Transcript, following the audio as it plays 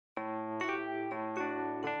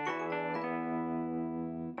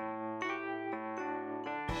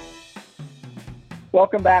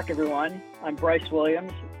Welcome back, everyone. I'm Bryce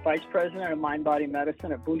Williams, Vice President of Mind Body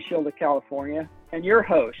Medicine at Blue Shield of California, and your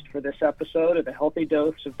host for this episode of the Healthy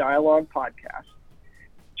Dose of Dialogue podcast.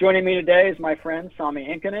 Joining me today is my friend Sami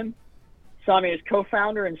Inkinen. Sami is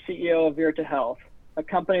co-founder and CEO of Virta Health, a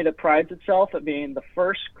company that prides itself at being the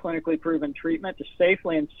first clinically proven treatment to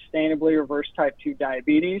safely and sustainably reverse type 2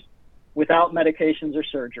 diabetes without medications or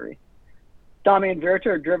surgery. Sami and Virta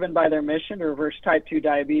are driven by their mission to reverse type 2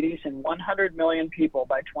 diabetes in 100 million people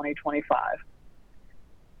by 2025.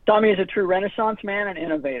 Sami is a true Renaissance man and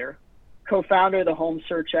innovator, co-founder of the home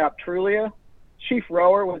search app Trulia, chief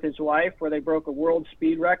rower with his wife where they broke a world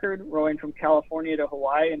speed record rowing from California to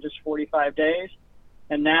Hawaii in just 45 days,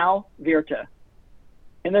 and now Virta.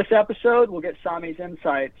 In this episode, we'll get Sami's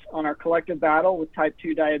insights on our collective battle with type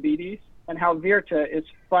 2 diabetes and how Virta is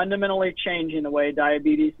fundamentally changing the way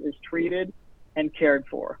diabetes is treated and cared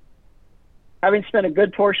for. Having spent a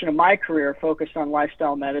good portion of my career focused on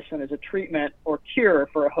lifestyle medicine as a treatment or cure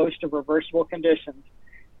for a host of reversible conditions,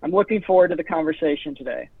 I'm looking forward to the conversation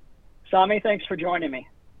today. Sami, thanks for joining me.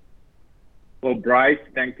 Well, Bryce,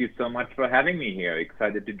 thank you so much for having me here.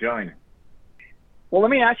 Excited to join. Well, let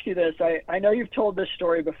me ask you this. I know you've told this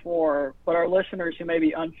story before, but our listeners who may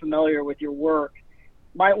be unfamiliar with your work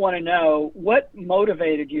might want to know what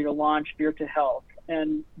motivated you to launch Virta Health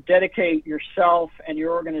and dedicate yourself and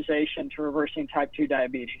your organization to reversing type 2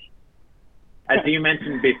 diabetes. As you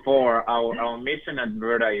mentioned before, our mission at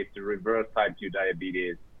Virta is to reverse type 2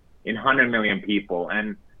 diabetes in 100 million people.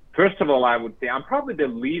 And first of all, I would say I'm probably the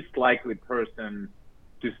least likely person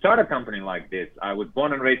to start a company like this. I was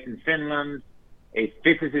born and raised in Finland, a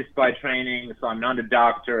physicist by training, so I'm not a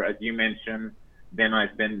doctor, as you mentioned. Then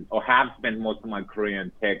have spent most of my career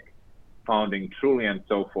in tech, founding Trulia and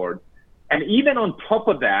so forth. And even on top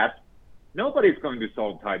of that, nobody's going to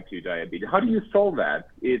solve type 2 diabetes. How do you solve that?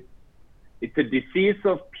 It's a disease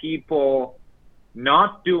of people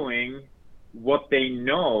not doing what they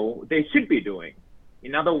know they should be doing.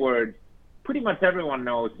 In other words, pretty much everyone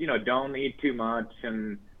knows, don't eat too much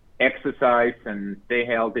and exercise and stay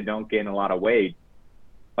healthy, don't gain a lot of weight.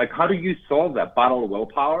 Like, how do you solve that? Bottle of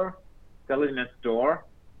willpower? Sell it in a store?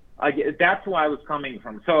 That's where I was coming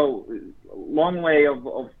from. So long way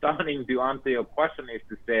of starting to answer your question is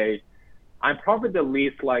to say, I'm probably the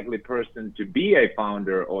least likely person to be a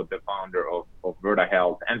founder or the founder of Virta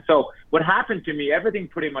Health. And so what happened to me, everything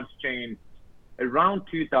pretty much changed around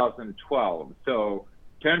 2012. So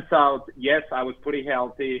turns out, yes, I was pretty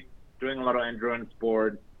healthy, doing a lot of endurance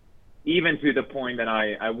sports, even to the point that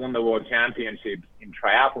I won the world championships in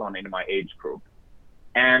triathlon in my age group.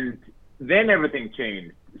 And then everything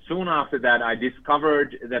changed. Soon after that, I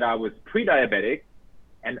discovered that I was pre-diabetic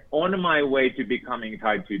and on my way to becoming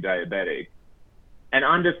type 2 diabetic. And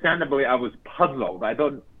understandably, I was puzzled. I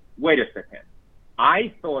thought, wait a second.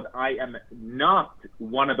 I thought I am not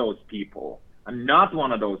one of those people. I'm not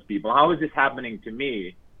one of those people. How is this happening to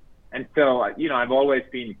me? And so, I've always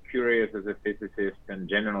been curious as a physicist and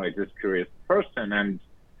generally just curious person. And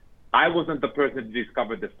I wasn't the person to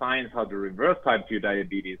discover the science how to reverse type 2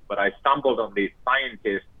 diabetes, but I stumbled on these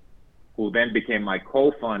scientists who then became my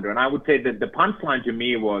co-founder. And I would say that the punchline to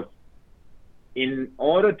me was, in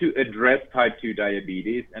order to address type 2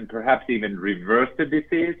 diabetes and perhaps even reverse the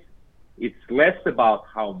disease, it's less about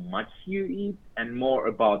how much you eat and more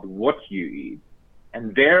about what you eat.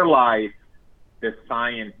 And there lies the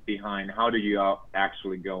science behind how do you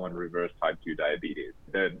actually go and reverse type 2 diabetes.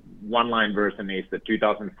 The one-line version is that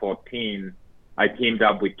 2014, I teamed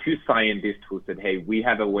up with two scientists who said, hey, we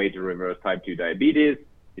have a way to reverse type 2 diabetes.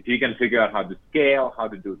 If you can figure out how to scale, how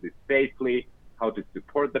to do this safely, how to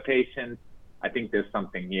support the patient, I think there's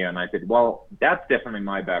something here. And I said, well, that's definitely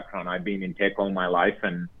my background. I've been in tech all my life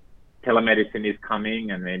and telemedicine is coming,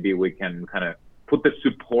 and maybe we can kind of put the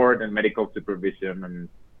support and medical supervision and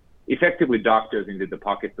effectively doctors into the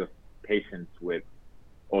pockets of patients with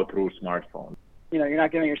or through smartphones. You're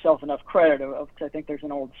not giving yourself enough credit. I think there's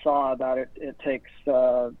an old saw about it. It takes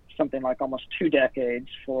something like almost 2 decades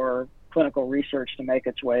for clinical research to make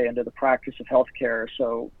its way into the practice of healthcare.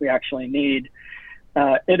 So we actually need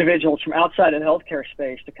individuals from outside of the healthcare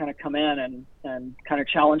space to kind of come in and kind of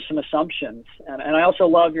challenge some assumptions. And I also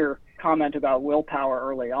love your comment about willpower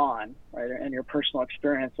early on, right? And your personal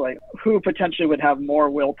experience, like who potentially would have more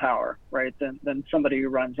willpower, right, than somebody who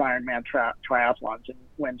runs Ironman triathlons and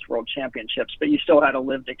wins world championships, but you still had a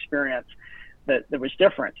lived experience that was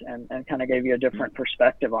different and kind of gave you a different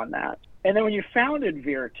perspective on that. And then when you founded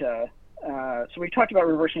Virta, so we talked about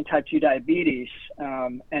reversing type 2 diabetes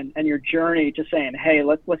and your journey to saying, hey,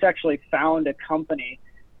 let's actually found a company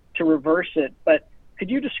to reverse it. But could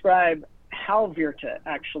you describe how Virta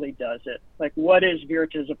actually does it. Like, what is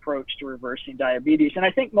Virta's approach to reversing diabetes? And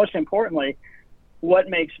I think most importantly, what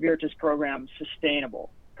makes Virta's program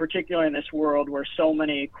sustainable, particularly in this world where so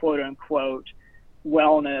many quote unquote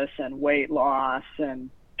wellness and weight loss and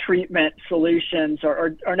treatment solutions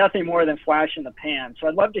are nothing more than flash in the pan. So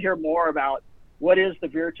I'd love to hear more about what is the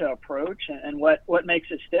Virta approach and what makes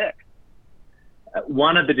it stick.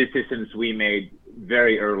 One of the decisions we made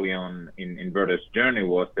very early on in Virta's journey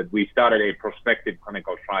was that we started a prospective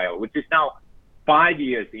clinical trial, which is now 5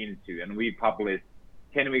 years into, and we published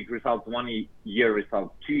 10-week results, 1 year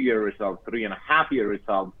results, 2 year results, 3.5 year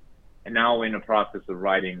results, and now we're in the process of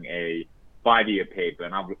writing a 5-year paper,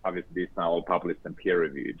 and obviously these are all published and peer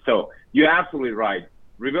reviewed. So you're absolutely right.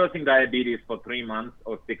 Reversing diabetes for 3 months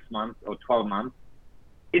or 6 months or 12 months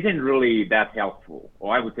isn't really that helpful,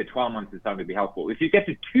 or I would say 12 months is starting to be helpful. If you get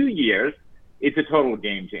to 2 years, it's a total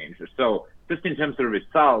game changer. So just in terms of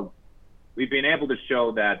results, we've been able to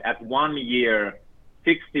show that at 1 year,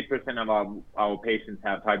 60% of our patients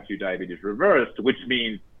have type 2 diabetes reversed, which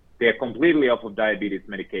means they're completely off of diabetes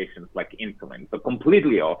medications like insulin, so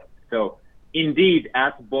completely off. So indeed,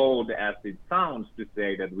 as bold as it sounds to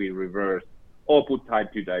say that we reverse or put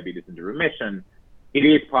type 2 diabetes into remission, it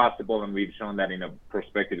is possible, and we've shown that in a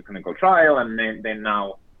prospective clinical trial, and then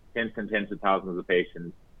now tens and tens of thousands of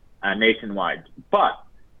patients nationwide. But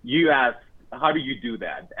you asked, how do you do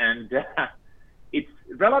that? And it's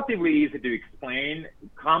relatively easy to explain,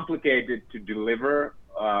 complicated to deliver,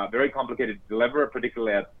 very complicated to deliver,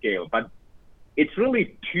 particularly at scale. But it's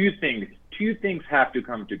really two things. Two things have to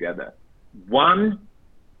come together. One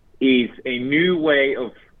is a new way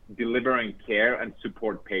of delivering care and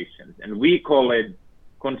support patients, and we call it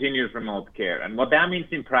continuous remote care. And what that means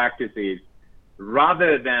in practice is,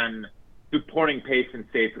 rather than supporting patients,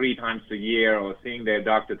 say 3 times a year or seeing their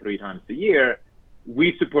doctor 3 times a year,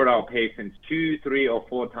 we support our patients 2, 3, or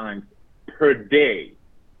 4 times per day.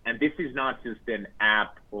 And this is not just an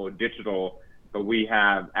app or digital, but we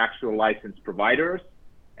have actual licensed providers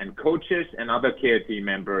and coaches and other care team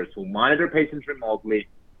members who monitor patients remotely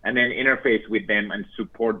and then interface with them and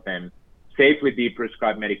support them, safely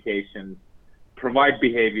deprescribe medications, provide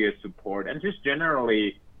behavior support, and just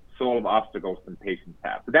generally solve obstacles that patients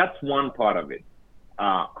have. So that's one part of it.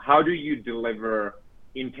 How do you deliver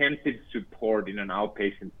intensive support in an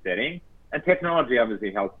outpatient setting? And technology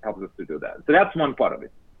obviously helps us to do that. So that's one part of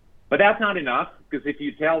it. But that's not enough, because if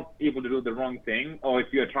you tell people to do the wrong thing, or if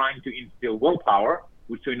you're trying to instill willpower,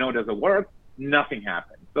 which we know doesn't work, nothing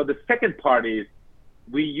happens. So the second part is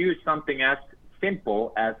we use something as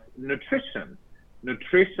simple as nutrition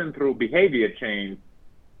through behavior change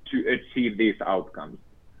to achieve these outcomes.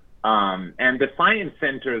 And the science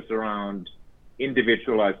centers around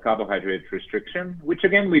individualized carbohydrate restriction, which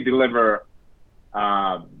again, we deliver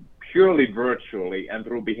purely virtually and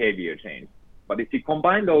through behavior change. But if you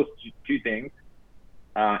combine those two things,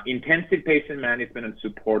 intensive patient management and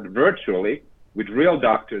support virtually with real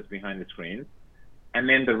doctors behind the screens, and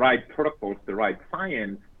then the right protocols, the right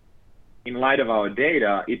science, in light of our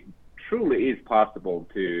data, it truly is possible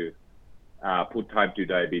to put type 2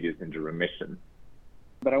 diabetes into remission.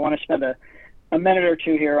 But I want to spend a minute or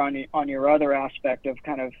two here on your other aspect of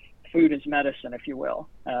kind of food as medicine, if you will.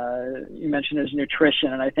 You mentioned as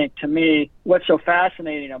nutrition, and I think to me, what's so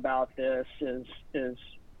fascinating about this is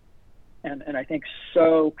and I think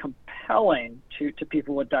so compelling to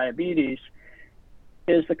people with diabetes,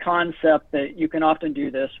 is the concept that you can often do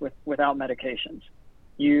this without medications.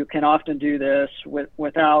 You can often do this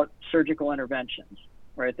without surgical interventions,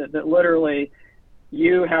 right? That literally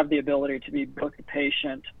you have the ability to be both the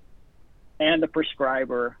patient and the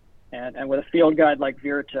prescriber. And with a field guide like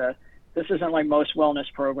Virta, this isn't like most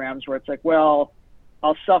wellness programs where it's like, well,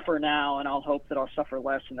 I'll suffer now and I'll hope that I'll suffer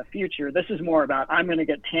less in the future. This is more about, I'm going to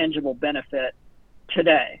get tangible benefit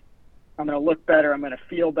today. I'm going to look better. I'm going to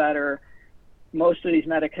feel better. Most of these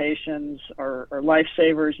medications are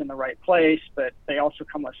lifesavers in the right place, but they also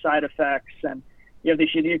come with side effects. And you have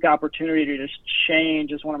this unique opportunity to just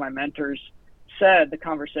change, as one of my mentors said, the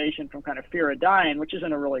conversation from kind of fear of dying, which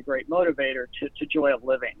isn't a really great motivator, to joy of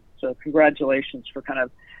living. So congratulations for kind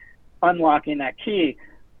of unlocking that key.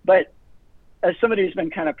 But as somebody who's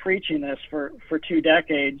been kind of preaching this for 2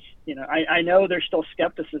 decades, you know, I know there's still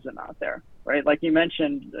skepticism out there, right? Like you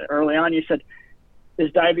mentioned early on, you said,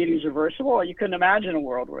 is diabetes reversible? You couldn't imagine a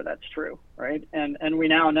world where that's true, right? And we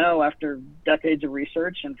now know, after decades of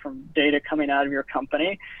research and from data coming out of your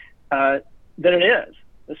company, that it is.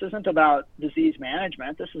 This isn't about disease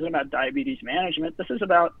management. This isn't about diabetes management. This is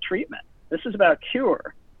about treatment. This is about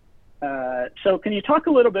cure. So can you talk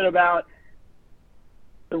a little bit about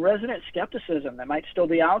the resident skepticism that might still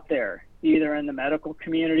be out there either in the medical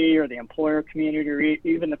community or the employer community or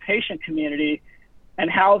even the patient community, and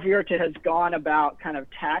how Virta has gone about kind of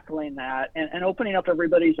tackling that and opening up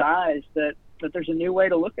everybody's eyes that there's a new way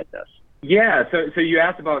to look at this. Yeah, so you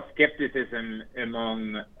asked about skepticism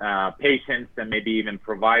among patients and maybe even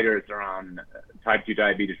providers around type 2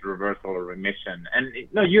 diabetes reversal or remission. And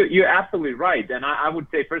no, you're absolutely right. And I would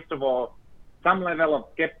say, first of all, some level of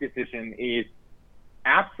skepticism is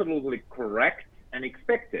absolutely correct and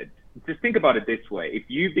expected. Just think about it this way. If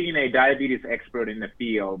you've been a diabetes expert in the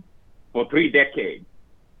field for 3 decades,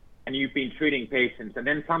 and you've been treating patients, and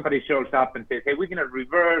then somebody shows up and says, hey, we're going to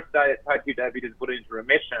reverse type 2 diabetes, put it into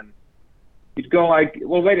remission, you'd go like,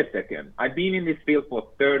 well, wait a second. I've been in this field for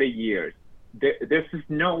 30 years. There's just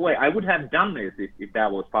no way. I would have done this if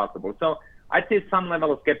that was possible. So I'd say some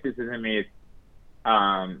level of skepticism is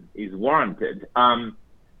warranted.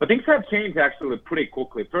 But things have changed actually pretty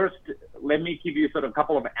quickly. First, let me give you sort of a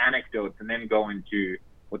couple of anecdotes and then go into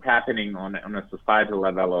what's happening on a societal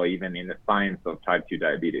level or even in the science of type 2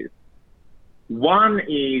 diabetes. One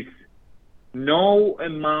is no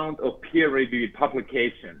amount of peer-reviewed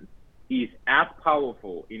publications is as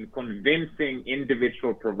powerful in convincing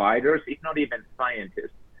individual providers, if not even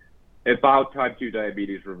scientists, about type 2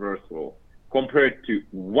 diabetes reversal compared to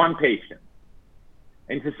one patient.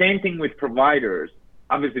 And it's the same thing with providers.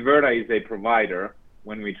 Obviously, Virta is a provider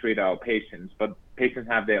when we treat our patients, but patients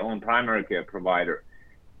have their own primary care provider.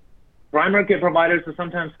 Primary care providers are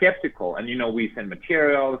sometimes skeptical, and we send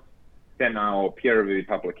materials, send our peer-reviewed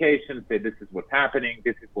publications, say this is what's happening,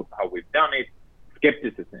 this is how we've done it,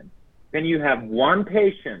 skepticism. Then you have one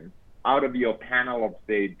patient out of your panel of,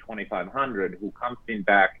 say, 2,500 who comes in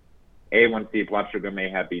back, A1C blood sugar may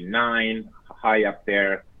have been 9, high up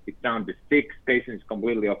there, it's down to 6, patients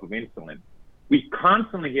completely off of insulin. We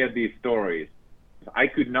constantly hear these stories. I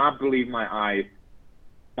could not believe my eyes.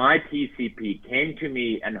 My PCP came to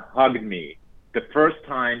me and hugged me the first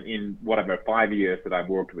time in 5 years that I've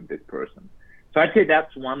worked with this person. So I'd say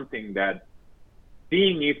that's one thing, that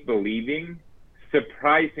seeing is believing.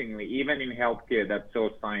 Surprisingly, even in healthcare, that's so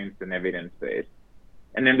science and evidence-based.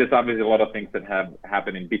 And then there's obviously a lot of things that have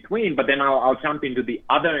happened in between, but then I'll jump into the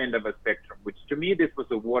other end of a spectrum, which to me, this was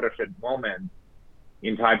a watershed moment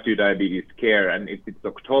in type 2 diabetes care. And it's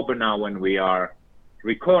October now when we are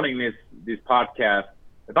recording this podcast.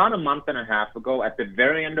 About a month and a half ago, at the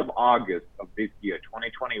very end of August of this year,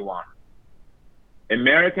 2021,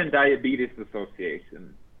 American Diabetes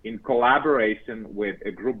Association, in collaboration with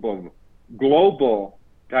a group of global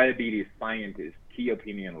diabetes scientists, key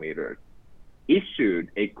opinion leaders, issued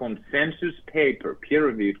a consensus paper,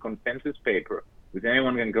 peer-reviewed consensus paper, which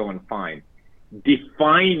anyone can go and find,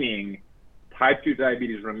 defining type 2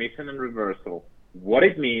 diabetes remission and reversal, what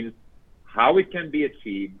it means, how it can be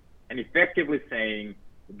achieved, and effectively saying,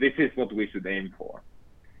 this is what we should aim for.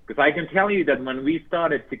 Because I can tell you that when we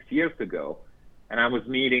started 6 years ago, and I was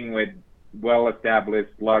meeting with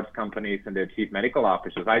well-established large companies and their chief medical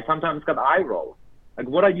officers, I sometimes got eye rolls. Like,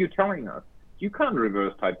 what are you telling us? You can't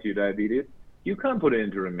reverse type 2 diabetes. You can't put it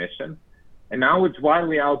into remission. And now it's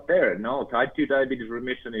widely out there. No, type 2 diabetes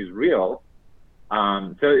remission is real.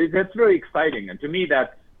 So that's very exciting. And to me,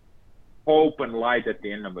 that's hope and light at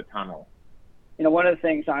the end of a tunnel. One of the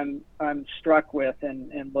things I'm struck with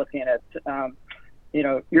in looking at,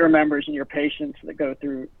 your members and your patients that go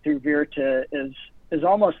through Virta is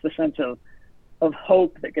almost the sense of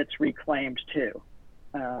hope that gets reclaimed too.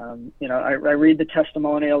 I read the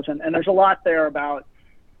testimonials and there's a lot there about,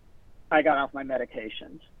 I got off my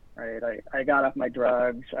medications, right? I got off my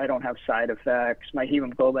drugs. I don't have side effects. My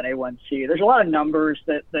hemoglobin A1C. There's a lot of numbers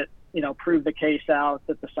that prove the case out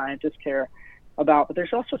that the scientists care about, but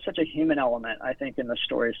there's also such a human element, I think, in the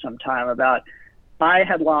story sometime about, I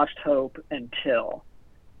had lost hope until,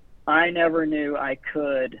 I never knew I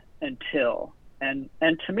could until. And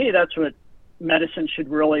to me, that's what medicine should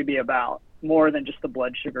really be about, more than just the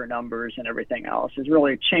blood sugar numbers and everything else, is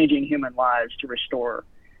really changing human lives to restore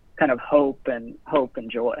kind of hope and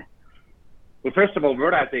joy. Well, first of all,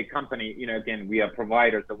 Virta as a company, again, we are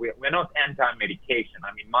providers, so we're not anti-medication.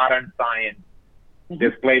 I mean, modern science,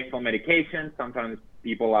 there's place for medication. Sometimes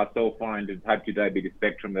people are so far into the type 2 diabetes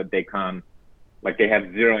spectrum that they can't, like they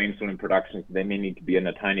have zero insulin production, so they may need to be on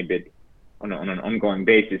a tiny bit on an ongoing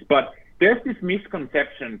basis. But there's this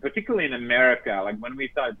misconception, particularly in America, like when we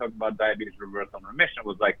started talking about diabetes reversal and remission, it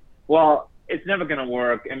was like, well, it's never going to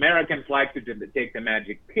work. Americans like to take the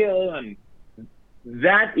magic pill, and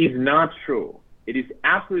that is not true. It is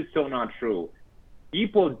absolutely so not true.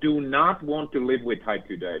 People do not want to live with type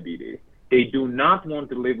 2 diabetes. They do not want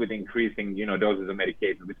to live with increasing, doses of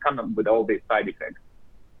medication, which come up with all these side effects.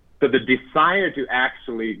 So the desire to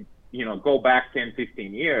actually go back 10,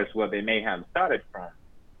 15 years where they may have started from,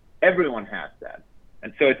 everyone has that.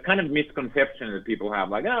 And so it's kind of misconception that people have,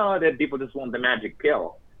 like, oh, that people just want the magic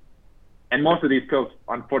pill. And most of these pills,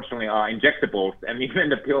 unfortunately, are injectables, and even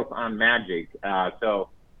the pills aren't magic. So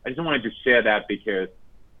I just wanted to share that because,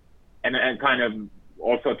 and kind of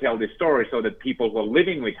also tell this story so that people who are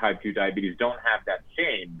living with type 2 diabetes don't have that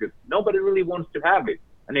shame, because nobody really wants to have it.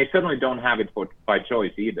 And they certainly don't have it by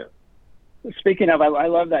choice either. Speaking of, I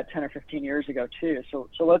love that 10 or 15 years ago too. So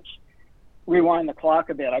let's rewind the clock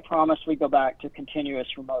a bit. I promise we go back to continuous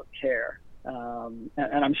remote care. And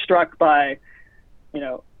I'm struck by,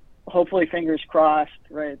 hopefully fingers crossed,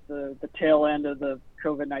 right? The tail end of the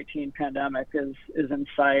COVID-19 pandemic is in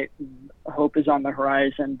sight, and hope is on the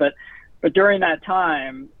horizon. But during that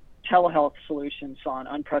time, telehealth solutions saw an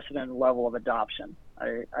unprecedented level of adoption.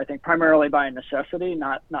 I think primarily by necessity,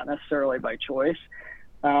 not necessarily by choice.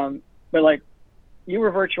 But like, you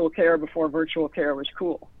were virtual care before virtual care was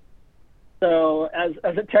cool. So as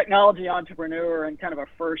a technology entrepreneur and kind of a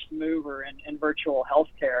first mover in virtual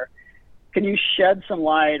healthcare, can you shed some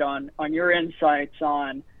light on your insights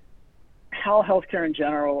on how healthcare in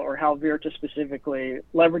general, or how Virta specifically,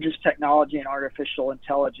 leverages technology and artificial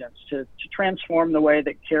intelligence to transform the way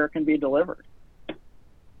that care can be delivered?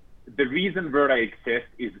 The reason Virta exists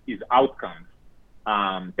is outcomes.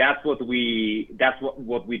 That's what we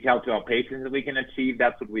tell to our patients that we can achieve.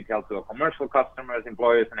 That's what we tell to our commercial customers,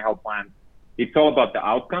 employers, and health plans. It's all about the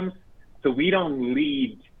outcomes. So we don't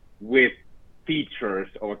lead with features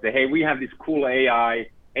or say, hey, we have this cool AI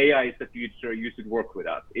is the future, you should work with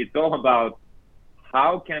us. It's all about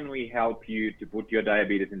how can we help you to put your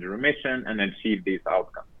diabetes into remission and achieve these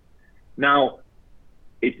outcomes. Now,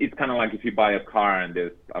 it's kind of like if you buy a car, and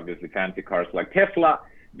there's obviously fancy cars like Tesla.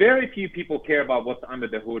 Very few people care about what's under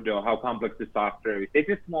the hood or how complex the software is. They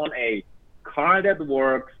just want a car that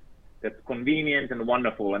works, that's convenient and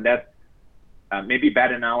wonderful. And that's maybe a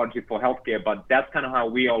bad analogy for healthcare, but that's kind of how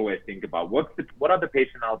we always think about what are the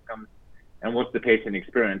patient outcomes and what's the patient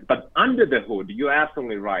experience. But under the hood, you're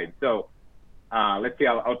absolutely right. So let's see,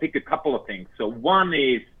 I'll pick a couple of things. So one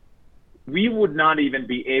is, we would not even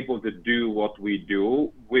be able to do what we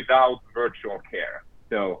do without virtual care.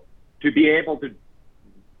 So to be able to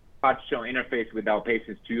touch or interface with our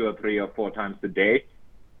patients 2 or 3 or 4 times a day,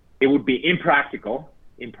 it would be impractical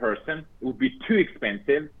in person. It would be too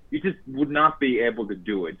expensive. You just would not be able to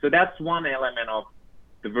do it. So that's one element of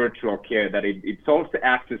the virtual care, that it solves the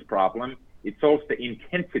access problem, it solves the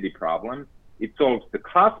intensity problem, it solves the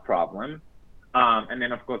cost problem, and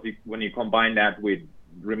then of course, when you combine that with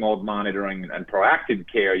remote monitoring and proactive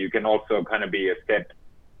care, you can also kind of be a step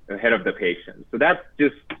ahead of the patient. So that's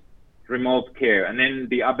just remote care. And then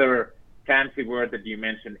the other fancy word that you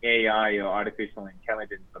mentioned, AI or artificial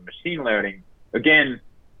intelligence or machine learning, again,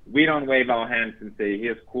 we don't wave our hands and say,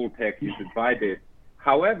 here's cool tech, you should buy this.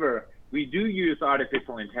 However, we do use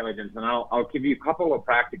artificial intelligence, and I'll give you a couple of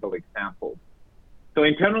practical examples. So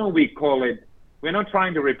internally, we call it, we're not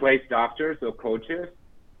trying to replace doctors or coaches.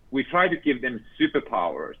 We try to give them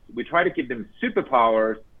superpowers. We try to give them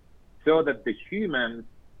superpowers so that the humans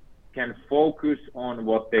can focus on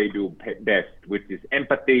what they do best, which is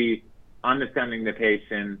empathy, understanding the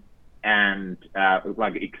patient, and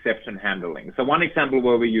like exception handling. So one example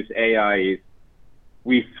where we use AI is,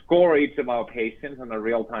 we score each of our patients on a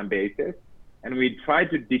real-time basis, and we try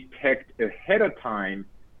to detect ahead of time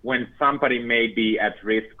when somebody may be at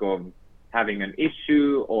risk of having an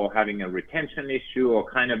issue or having a retention issue or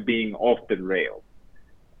kind of being off the rails.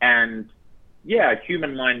 And yeah, a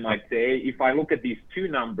human mind might say, if I look at these 2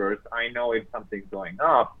 numbers, I know if something's going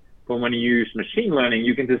up. But when you use machine learning,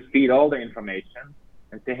 you can just feed all the information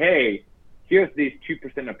and say, hey, here's these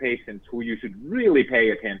 2% of patients who you should really pay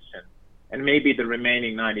attention. And maybe the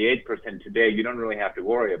remaining 98% today, you don't really have to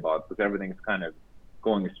worry about, because everything's kind of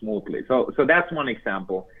going smoothly. So that's one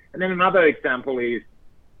example. And then another example is,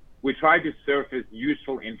 we try to surface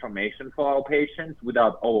useful information for our patients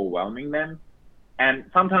without overwhelming them. And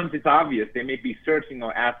sometimes it's obvious, they may be searching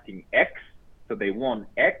or asking X, so they want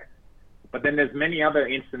X. But then there's many other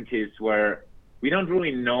instances where we don't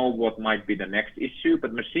really know what might be the next issue,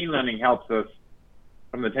 but machine learning helps us,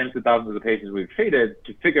 from the tens of thousands of patients we've treated,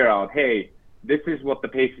 to figure out, hey, this is what the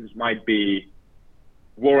patients might be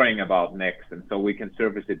worrying about next, and so we can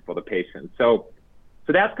surface it for the patient. So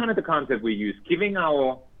that's kind of the concept we use, giving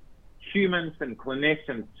our humans and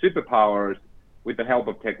clinicians superpowers with the help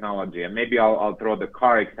of technology. And maybe I'll throw the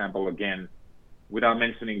car example again, without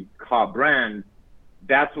mentioning car brands.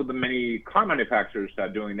 That's what the many car manufacturers are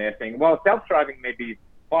doing. They're saying, well, self-driving may be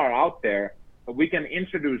far out there, but we can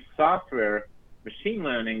introduce software, machine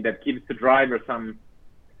learning, that gives the driver some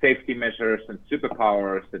safety measures and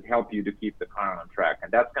superpowers that help you to keep the car on track.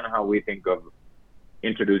 And that's kind of how we think of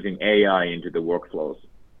introducing AI into the workflows.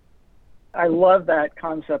 I love that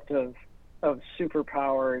concept of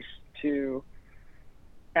superpowers to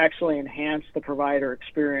actually enhance the provider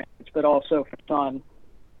experience, but also focus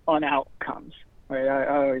on outcomes, right?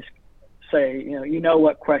 I always say, you know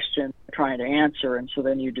what question you're trying to answer, and so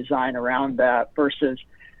then you design around that, versus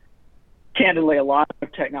candidly a lot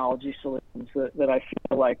of technology solutions that I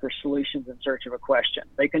feel like are solutions in search of a question.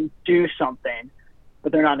 They can do something,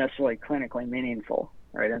 but they're not necessarily clinically meaningful,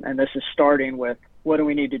 right? And this is starting with, what do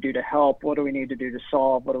we need to do to help? What do we need to do to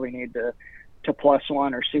solve? What do we need to plus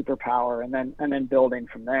one or superpower, and then building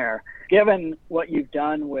from there. Given what you've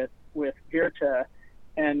done with Virta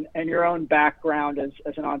and your own background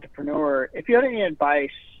as an entrepreneur, if you had any advice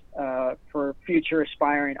for future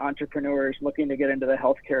aspiring entrepreneurs looking to get into the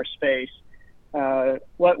healthcare space,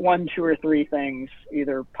 what 1, 2, or 3 things,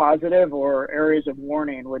 either positive or areas of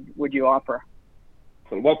warning, would you offer?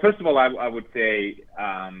 Well, first of all, I would say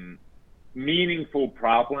meaningful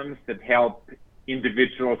problems that help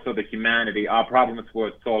individuals or the humanity are problems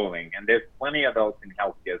worth solving. And there's plenty of those in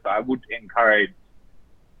healthcare. So I would encourage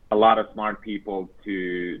a lot of smart people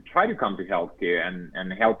to try to come to healthcare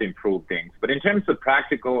and help improve things. But in terms of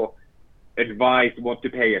practical advice, what to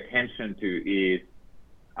pay attention to is,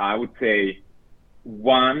 I would say,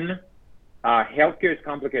 1, healthcare is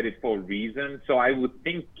complicated for a reason. So I would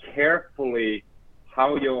think carefully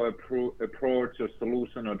how your approach or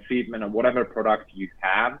solution or treatment or whatever product you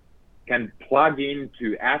have can plug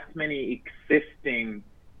into as many existing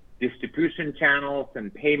distribution channels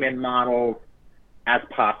and payment models as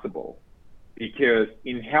possible. Because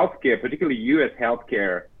in healthcare, particularly US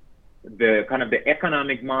healthcare, the kind of the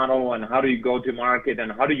economic model and how do you go to market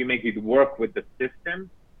and how do you make it work with the system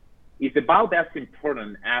is about as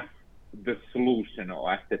important as the solution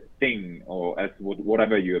or as the thing or as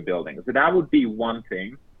whatever you're building. So that would be one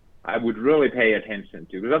thing I would really pay attention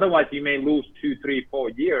to, because otherwise you may lose 2, 3, 4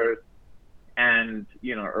 years and,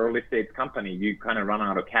 early stage company, you kind of run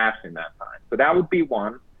out of cash in that time. So that would be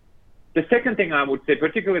one. The second thing I would say,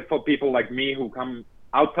 particularly for people like me who come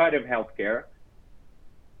outside of healthcare,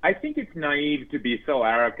 I think it's naive to be so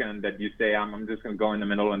arrogant that you say, I'm just going to go in the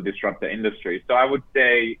middle and disrupt the industry. So I would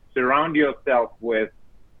say surround yourself with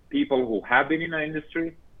people who have been in the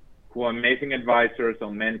industry, who are amazing advisors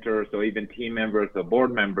or mentors or even team members or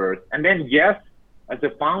board members. And then, yes, as a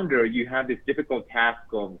founder, you have this difficult task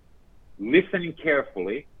of listening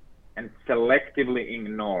carefully and selectively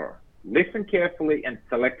ignore. Listen carefully and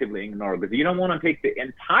selectively ignore, because you don't want to take the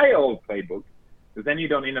entire old playbook, because then you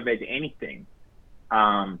don't innovate anything.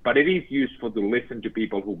 But it is useful to listen to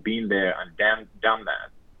people who've been there and done that.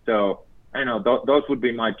 So I know those would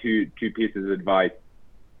be my two pieces of advice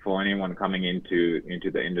for anyone coming into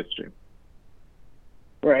the industry.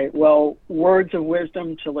 Right. Well, words of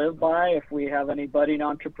wisdom to live by. If we have any budding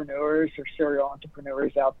entrepreneurs or serial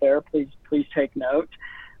entrepreneurs out there, please take note.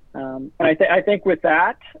 And I think with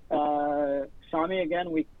that, Sami,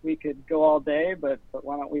 again, we could go all day, but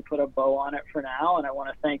why don't we put a bow on it for now? And I want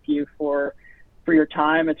to thank you for your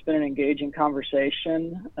time. It's been an engaging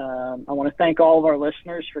conversation. I want to thank all of our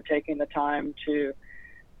listeners for taking the time to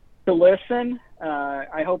listen.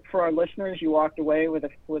 I hope for our listeners you walked away with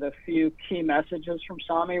a few key messages from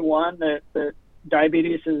Sami. One, that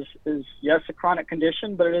diabetes is yes, a chronic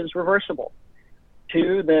condition, but it is reversible.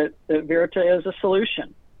 2, that Virta is a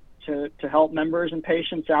solution to help members and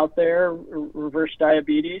patients out there reverse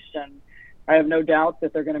diabetes. And I have no doubt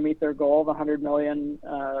that they're going to meet their goal of 100 million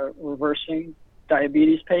reversing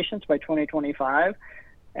diabetes patients by 2025.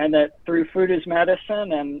 And that through food as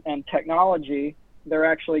medicine and technology, they're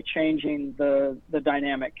actually changing the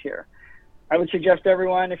dynamic here. I would suggest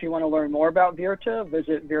everyone, if you want to learn more about Virta,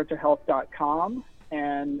 visit virtahealth.com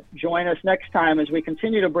and join us next time as we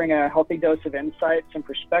continue to bring a healthy dose of insights and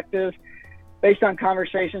perspectives based on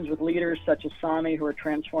conversations with leaders such as Sami who are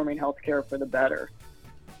transforming healthcare for the better.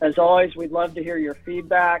 As always, we'd love to hear your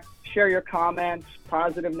feedback. Share your comments,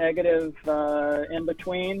 positive, negative, in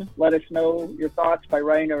between. Let us know your thoughts by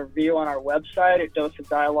writing a review on our website at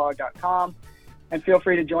doseofdialogue.com. And feel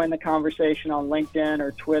free to join the conversation on LinkedIn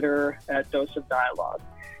or Twitter at Dose of Dialogue.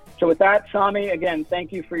 So with that, Sami, again,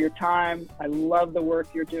 thank you for your time. I love the work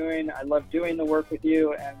you're doing. I love doing the work with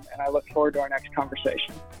you, and I look forward to our next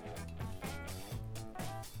conversation.